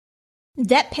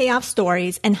debt payoff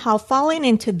stories, and how falling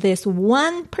into this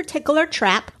one particular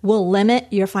trap will limit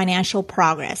your financial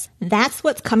progress. That's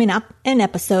what's coming up in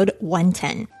episode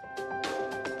 110.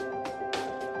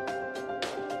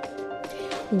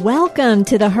 Welcome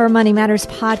to the Her Money Matters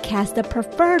podcast, the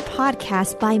preferred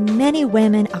podcast by many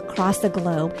women across the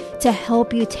globe to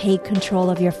help you take control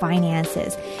of your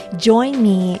finances. Join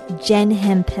me, Jen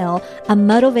Hemphill, a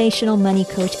motivational money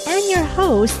coach and your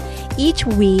host, each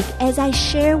week as I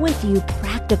share with you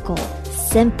practical,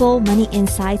 simple money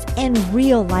insights and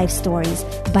real life stories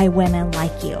by women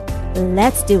like you.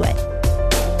 Let's do it.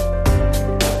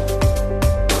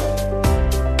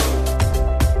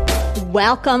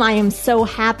 Welcome. I am so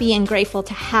happy and grateful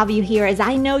to have you here, as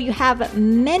I know you have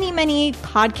many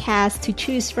podcasts to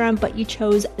choose from, but you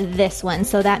chose this one.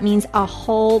 So that means a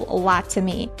whole lot to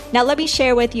me. Now, let me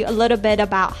share with you a little bit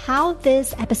about how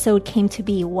this episode came to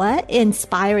be. What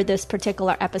inspired this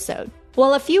particular episode?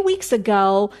 Well, a few weeks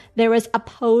ago, there was a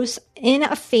post in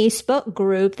a Facebook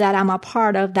group that I'm a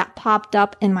part of that popped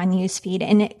up in my newsfeed,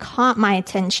 and it caught my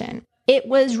attention. It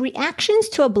was reactions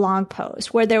to a blog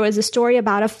post where there was a story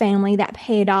about a family that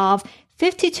paid off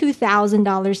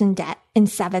 $52,000 in debt in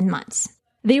 7 months.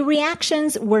 The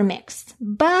reactions were mixed,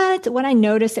 but what I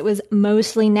noticed, it was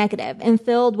mostly negative and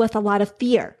filled with a lot of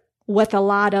fear, with a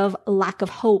lot of lack of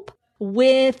hope,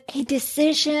 with a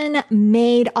decision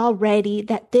made already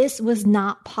that this was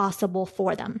not possible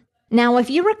for them. Now, if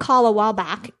you recall a while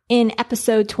back in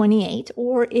episode 28,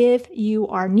 or if you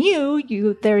are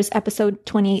new, there's episode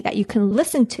 28 that you can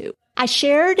listen to. I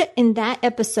shared in that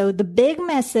episode the big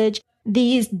message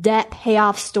these debt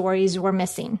payoff stories were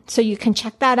missing. So you can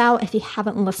check that out if you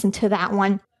haven't listened to that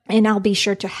one, and I'll be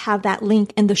sure to have that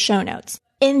link in the show notes.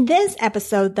 In this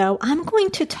episode, though, I'm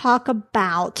going to talk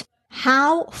about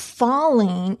how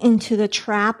falling into the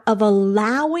trap of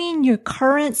allowing your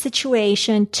current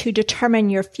situation to determine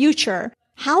your future,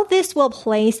 how this will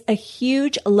place a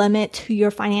huge limit to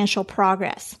your financial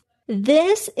progress.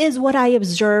 This is what I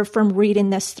observed from reading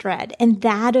this thread, and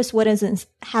that is what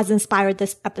has inspired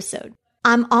this episode.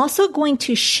 I'm also going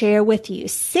to share with you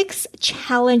 6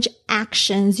 challenge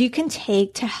actions you can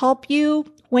take to help you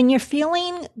when you're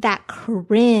feeling that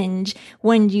cringe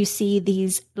when you see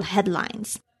these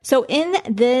headlines. So in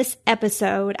this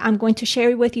episode, I'm going to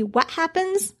share with you what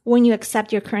happens when you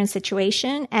accept your current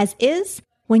situation as is,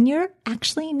 when you're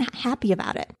actually not happy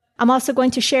about it. I'm also going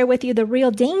to share with you the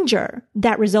real danger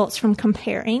that results from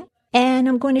comparing. And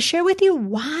I'm going to share with you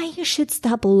why you should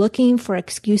stop looking for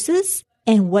excuses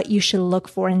and what you should look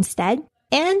for instead.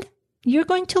 And you're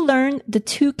going to learn the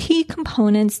 2 key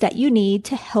components that you need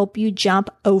to help you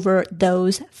jump over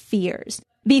those fears.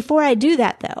 Before I do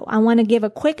that, though, I want to give a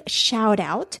quick shout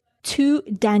out to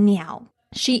Danielle.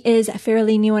 She is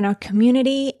fairly new in our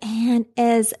community, and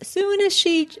as soon as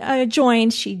she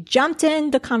joined, she jumped in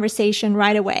the conversation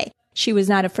right away. She was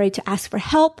not afraid to ask for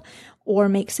help or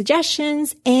make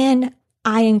suggestions, and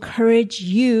I encourage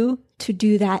you to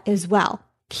do that as well.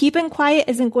 Keeping quiet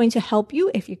isn't going to help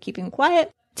you if you're keeping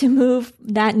quiet to move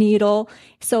that needle.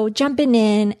 So jumping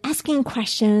in, asking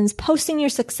questions, posting your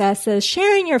successes,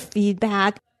 sharing your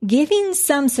feedback, giving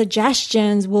some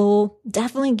suggestions will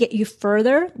definitely get you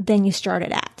further than you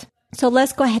started at. So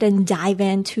let's go ahead and dive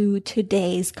into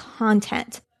today's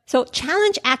content. So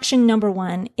challenge action number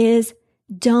 1 is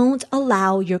don't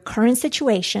allow your current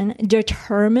situation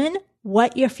determine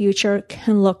what your future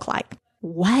can look like.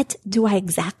 What do I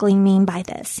exactly mean by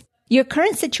this? Your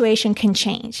current situation can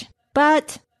change,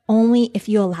 but only if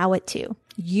you allow it to.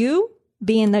 You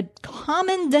being the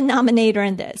common denominator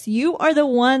in this. You are the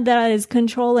one that is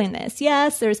controlling this.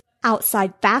 Yes, there's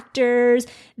outside factors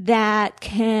that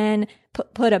can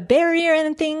put a barrier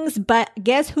in things, but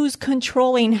guess who's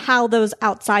controlling how those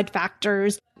outside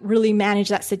factors really manage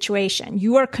that situation?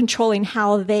 You are controlling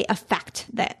how they affect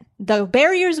that. The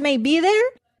barriers may be there,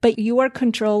 but you are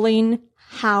controlling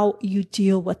how you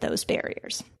deal with those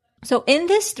barriers. So in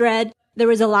this thread, there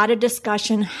was a lot of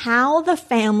discussion how the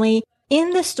family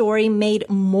in the story made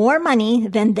more money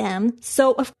than them.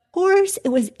 So of course, it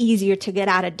was easier to get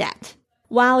out of debt.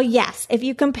 While yes, if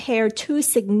you compare 2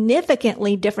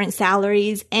 significantly different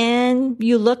salaries and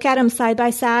you look at them side by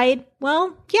side,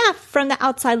 well, yeah, from the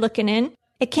outside looking in,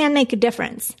 it can make a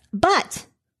difference. But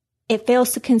it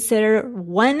fails to consider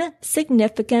one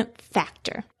significant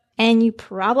factor. And you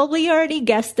probably already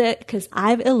guessed it because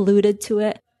I've alluded to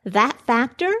it. That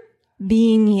factor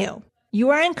being you. You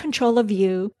are in control of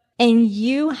you, and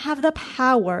you have the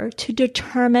power to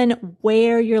determine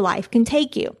where your life can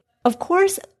take you. Of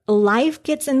course, life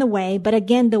gets in the way, but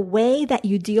again, the way that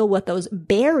you deal with those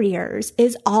barriers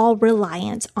is all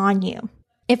reliant on you.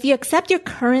 If you accept your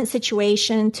current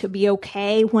situation to be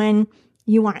okay when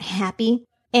you aren't happy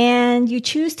and you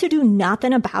choose to do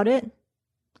nothing about it,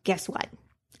 guess what?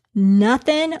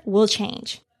 Nothing will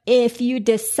change. If you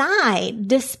decide,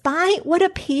 despite what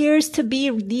appears to be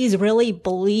these really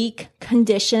bleak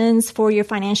conditions for your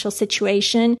financial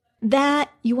situation, that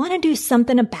you want to do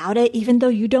something about it, even though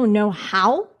you don't know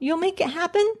how you'll make it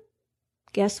happen,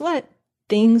 guess what?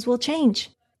 Things will change.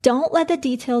 Don't let the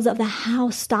details of the how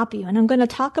stop you. And I'm going to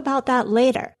talk about that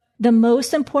later. The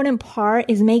most important part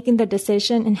is making the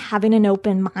decision and having an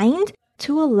open mind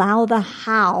to allow the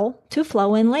how to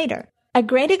flow in later. A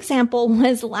great example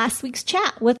was last week's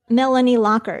chat with Melanie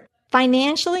Lockhart.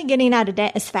 Financially getting out of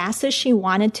debt as fast as she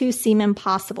wanted to seemed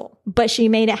impossible, but she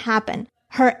made it happen.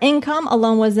 Her income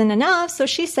alone wasn't enough, so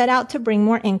she set out to bring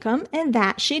more income, and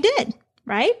that she did,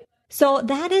 right? So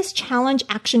that is challenge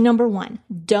action number 1.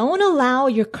 Don't allow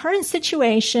your current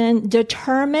situation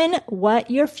determine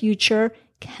what your future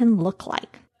can look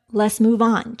like. Let's move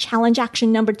on. Challenge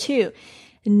action number 2.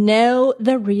 Know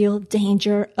the real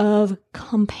danger of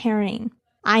comparing.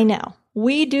 I know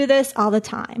we do this all the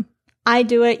time. I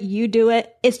do it. You do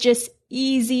it. It's just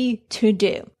easy to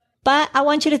do. But I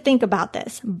want you to think about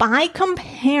this. By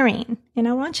comparing, and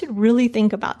I want you to really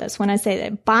think about this when I say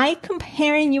that, by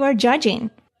comparing, you are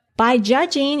judging. By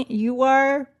judging, you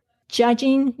are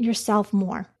judging yourself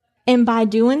more. And by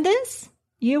doing this,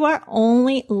 you are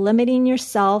only limiting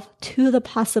yourself to the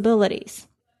possibilities.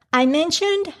 I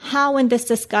mentioned how in this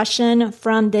discussion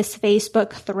from this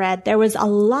Facebook thread, there was a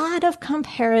lot of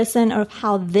comparison of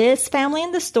how this family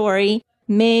in the story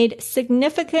made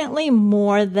significantly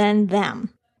more than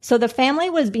them. So the family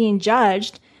was being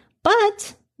judged,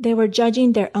 but they were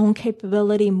judging their own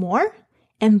capability more.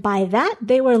 And by that,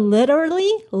 they were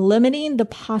literally limiting the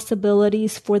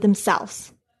possibilities for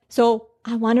themselves. So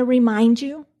I want to remind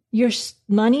you, your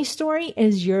money story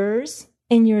is yours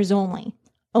and yours only.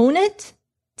 Own it.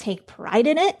 Take pride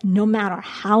in it, no matter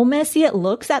how messy it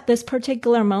looks at this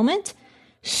particular moment.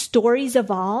 Stories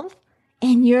evolve,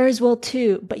 and yours will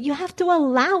too. But you have to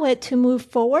allow it to move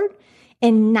forward,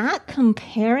 and not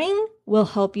comparing will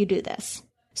help you do this.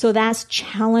 So that's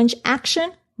challenge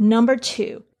action number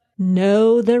 2.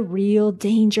 Know the real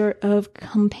danger of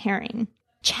comparing.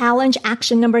 Challenge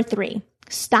action number 3.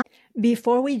 Stop.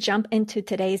 Before we jump into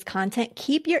today's content,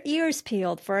 keep your ears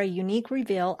peeled for a unique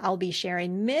reveal I'll be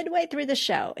sharing midway through the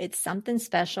show. It's something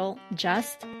special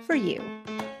just for you.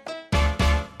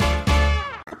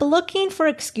 Looking for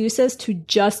excuses to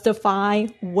justify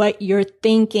what you're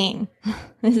thinking.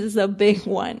 This is a big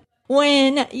one.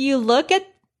 When you look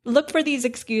for these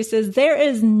excuses, there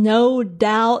is no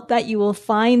doubt that you will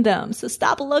find them. So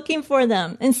stop looking for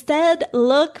them. Instead,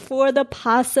 look for the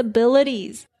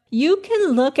possibilities. You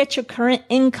can look at your current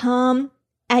income,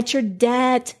 at your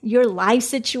debt, your life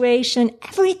situation,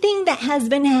 everything that has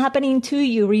been happening to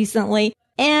you recently,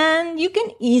 and you can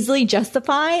easily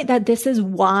justify that this is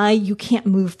why you can't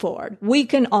move forward. We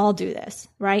can all do this,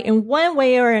 right? In one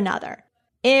way or another.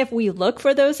 If we look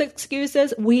for those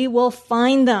excuses, we will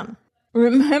find them.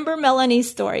 Remember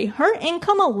Melanie's story. Her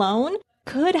income alone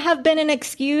could have been an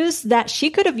excuse that she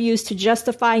could have used to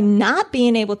justify not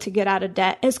being able to get out of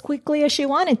debt as quickly as she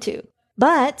wanted to.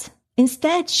 But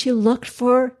instead, she looked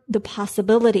for the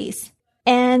possibilities.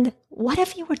 And what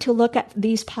if you were to look at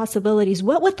these possibilities?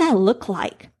 What would that look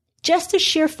like? Just the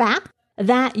sheer fact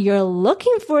that you're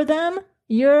looking for them,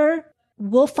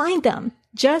 will find them.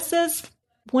 Just as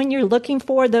when you're looking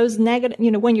for those negative,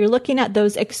 when you're looking at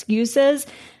those excuses,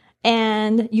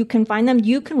 and you can find them,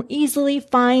 you can easily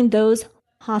find those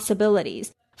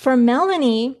possibilities. For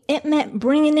Melanie, it meant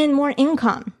bringing in more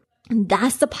income.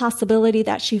 That's the possibility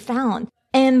that she found.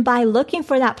 And by looking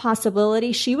for that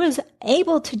possibility, she was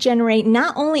able to generate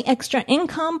not only extra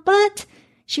income, but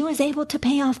she was able to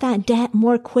pay off that debt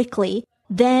more quickly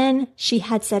than she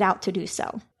had set out to do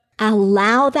so.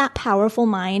 Allow that powerful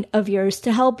mind of yours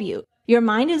to help you. Your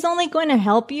mind is only going to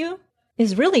help you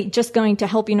is really just going to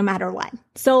help you no matter what.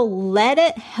 So let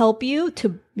it help you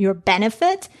to your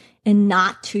benefit and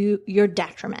not to your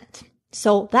detriment.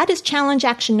 So that is challenge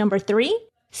action number 3.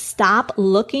 Stop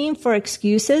looking for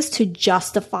excuses to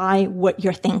justify what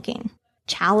you're thinking.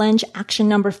 Challenge action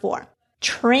number 4.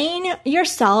 Train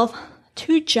yourself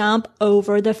to jump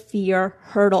over the fear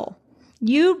hurdle.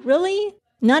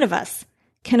 None of us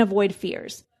can avoid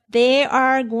fears. They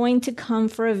are going to come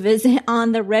for a visit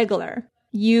on the regular.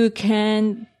 You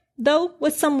can, though,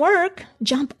 with some work,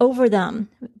 jump over them,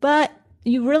 but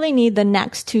you really need the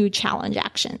next 2 challenge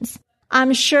actions.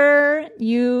 I'm sure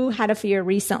you had a fear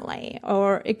recently,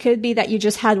 or it could be that you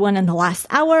just had one in the last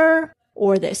hour,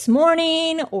 or this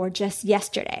morning, or just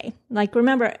yesterday. Like,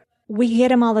 remember, We get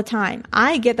them all the time.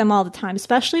 I get them all the time,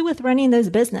 especially with running this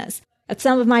business.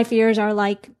 Some of my fears are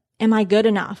like, am I good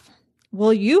enough?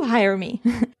 Will you hire me?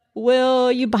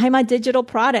 Will you buy my digital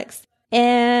products?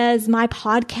 Is my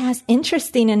podcast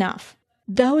interesting enough?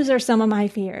 Those are some of my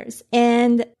fears.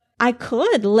 And I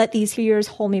could let these fears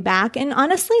hold me back. And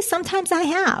honestly, sometimes I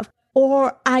have.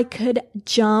 Or I could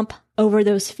jump over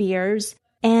those fears,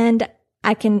 and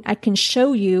I can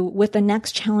show you with the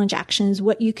next challenge actions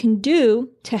what you can do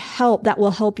that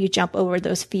will help you jump over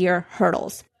those fear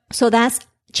hurdles. So that's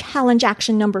challenge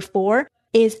action number 4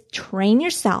 is train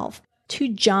yourself to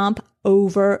jump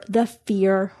over the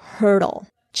fear hurdle.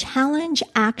 Challenge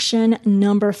action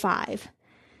number 5,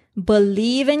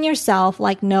 believe in yourself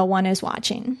like no one is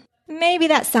watching. Maybe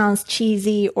that sounds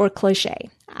cheesy or cliche.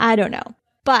 I don't know.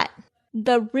 But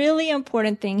the really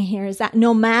important thing here is that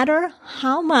no matter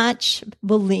how much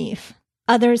belief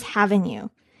others have in you,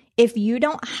 if you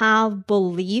don't have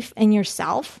belief in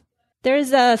yourself,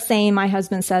 there's a saying my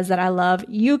husband says that I love,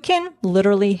 you can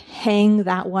literally hang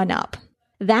that one up.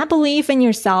 That belief in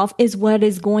yourself is what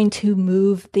is going to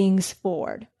move things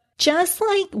forward. Just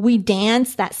like we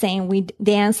dance, that saying, we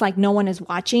dance like no one is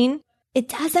watching. It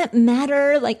doesn't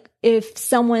matter like if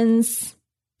someone's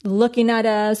looking at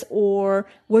us, or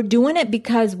we're doing it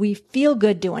because we feel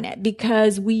good doing it,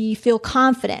 because we feel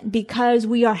confident, because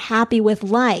we are happy with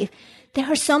life. There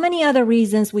are so many other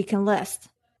reasons we can list.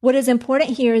 What is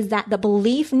important here is that the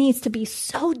belief needs to be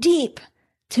so deep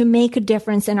to make a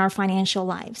difference in our financial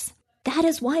lives. That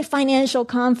is why financial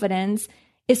confidence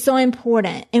is so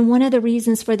important. And one of the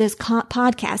reasons for this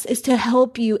podcast is to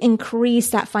help you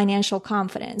increase that financial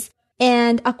confidence.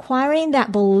 And acquiring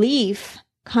that belief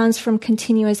comes from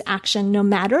continuous action, no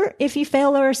matter if you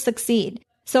fail or succeed.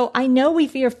 So I know we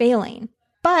fear failing,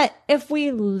 but if we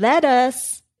let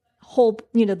us hold,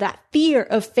 that fear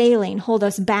of failing hold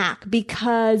us back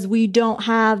because we don't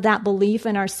have that belief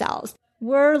in ourselves,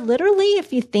 we're literally,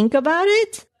 if you think about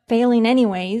it, failing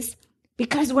anyways,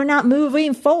 because we're not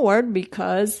moving forward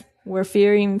because we're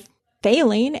fearing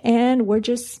failing and we're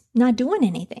just not doing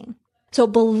anything. So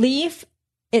belief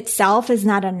itself is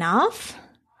not enough,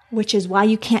 which is why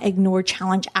you can't ignore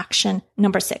challenge action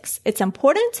number 6. It's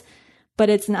important, but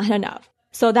it's not enough.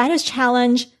 So that is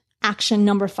challenge action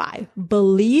number 5.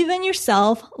 Believe in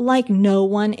yourself like no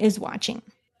one is watching.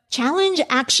 Challenge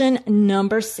action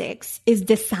number 6 is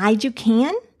decide you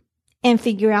can and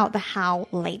figure out the how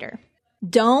later.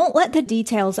 Don't let the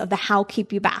details of the how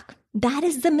keep you back. That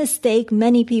is the mistake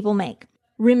many people make.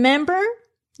 Remember,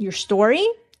 your story,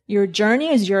 your journey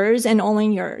is yours and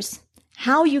only yours.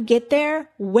 How you get there,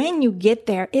 when you get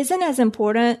there, isn't as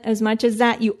important as much as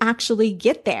that you actually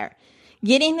get there.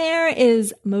 Getting there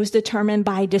is most determined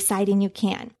by deciding you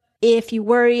can. If you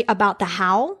worry about the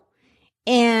how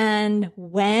and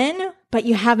when, but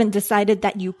you haven't decided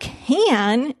that you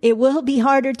can, it will be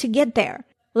harder to get there.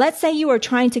 Let's say you are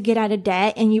trying to get out of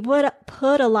debt and you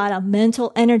put a lot of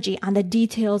mental energy on the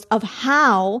details of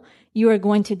how you are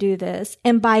going to do this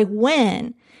and by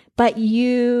when, but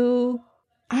you're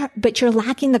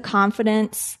lacking the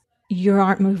confidence, you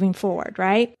aren't moving forward,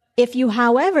 right? If you,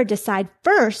 however, decide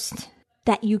first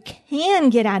that you can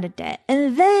get out of debt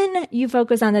and then you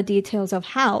focus on the details of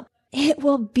how, it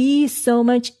will be so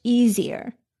much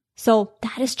easier. So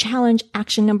that is challenge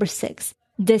action number 6.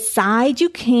 Decide you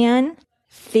can,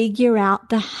 figure out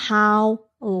the how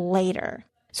later.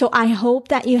 So I hope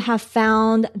that you have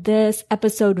found this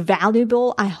episode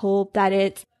valuable. I hope that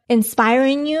it's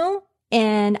inspiring you.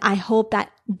 And I hope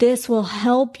that this will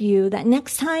help you, that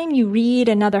next time you read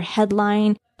another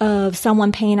headline of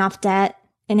someone paying off debt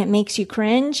and it makes you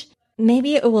cringe,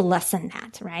 maybe it will lessen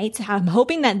that, right? So I'm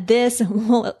hoping that this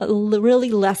will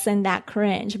really lessen that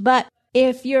cringe. But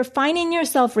if you're finding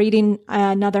yourself reading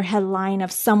another headline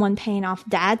of someone paying off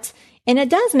debt and it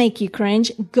does make you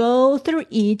cringe, go through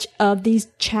each of these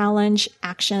challenge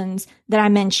actions that I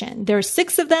mentioned. There are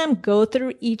 6 of them. Go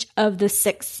through each of the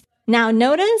 6. Now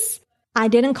notice, I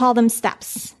didn't call them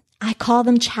steps. I call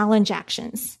them challenge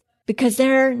actions because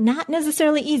they're not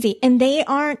necessarily easy and they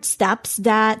aren't steps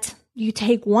that you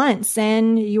take once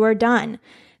and you are done.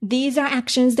 These are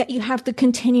actions that you have to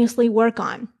continuously work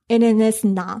on and it is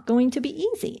not going to be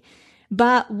easy.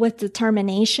 But with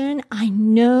determination, I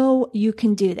know you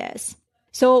can do this.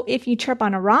 So if you trip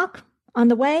on a rock on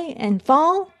the way and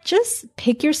fall, just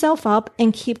pick yourself up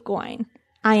and keep going.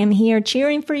 I am here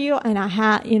cheering for you and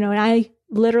I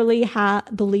literally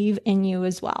believe in you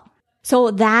as well.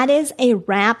 So that is a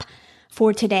wrap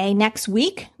for today. Next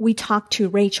week, we talk to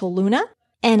Rachel Luna,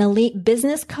 an elite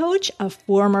business coach, a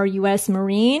former U.S.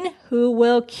 Marine who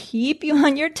will keep you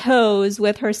on your toes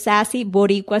with her sassy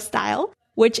Boricua style.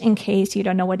 which in case you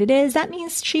don't know what it is, that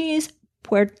means she's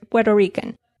Puerto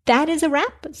Rican. That is a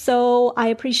wrap. So I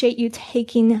appreciate you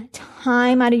taking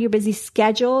time out of your busy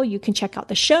schedule. You can check out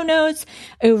the show notes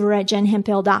over at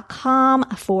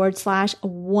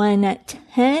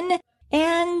jenhemphill.com/110.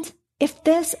 And if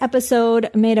this episode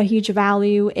made a huge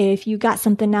value, if you got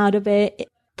something out of it,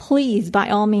 please, by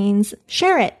all means,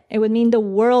 share it. It would mean the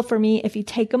world for me if you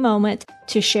take a moment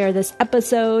to share this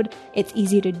episode. It's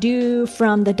easy to do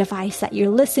from the device that you're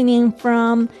listening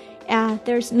from.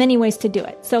 There's many ways to do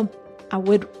it. So I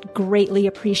would greatly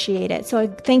appreciate it. So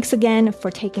thanks again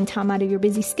for taking time out of your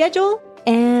busy schedule,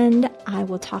 and I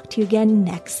will talk to you again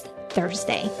next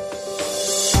Thursday.